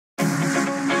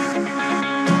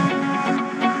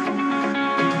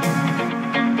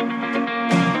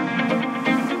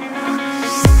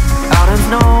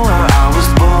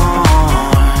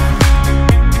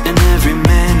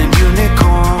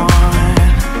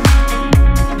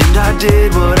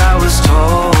did what I was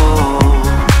told,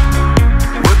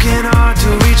 working hard to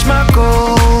reach my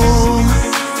goal.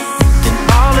 Then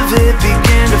all of it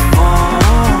began to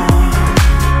form.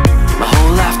 My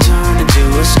whole life turned into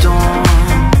a storm.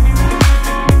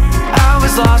 I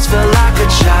was lost, felt like a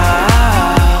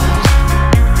child.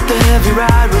 The heavy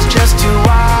ride was just too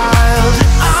wild.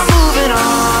 I'm moving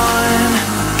on,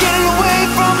 getting away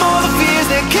from all the fears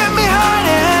that kept me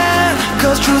hiding.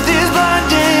 Cause truth is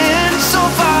blindin', so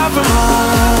far from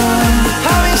home.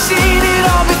 Having seen it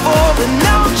all before, but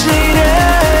now I'm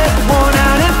jaded, worn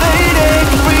out and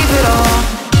faded, can breathe it all.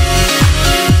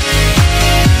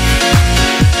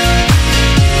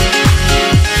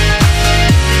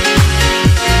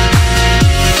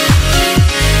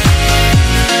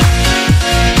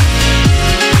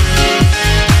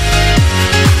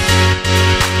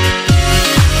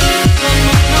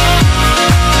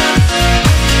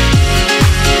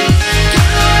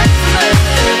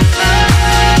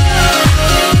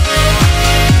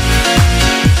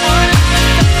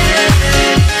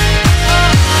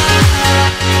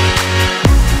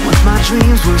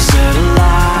 Dreams were set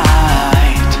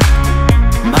alight,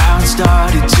 my heart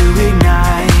started to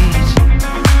ignite.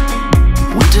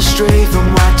 Went astray from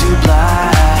white to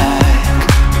black.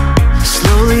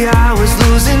 Slowly I was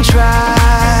losing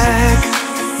track.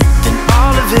 Then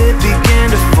all of it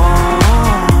began to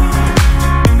form.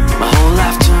 My whole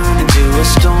life turned into a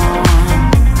storm.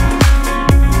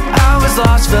 I was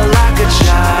lost, felt like a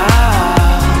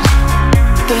child.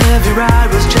 The heavy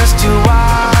ride was just too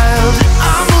wild.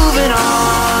 I'm moving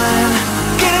on,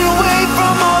 getting away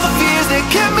from all the fears that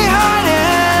kept me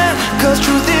hiding. Cause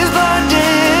truth is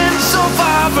blindin', so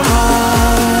far from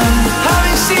home.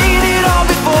 Having seen it all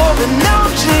before, but now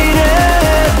I'm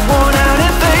jaded, worn out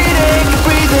and faded, can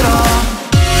breathe it all.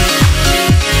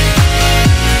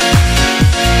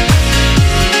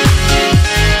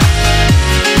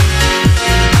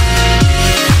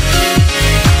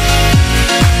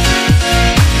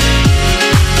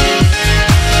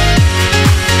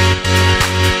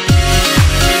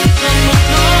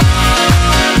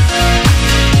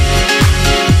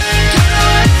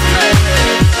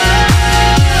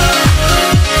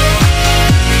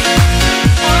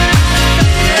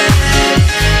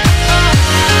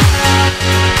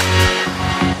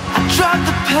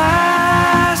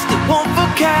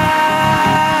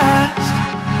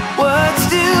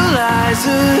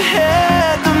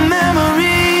 Ahead, the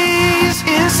memories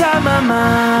inside my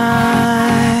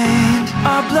mind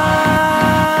are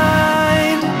blind.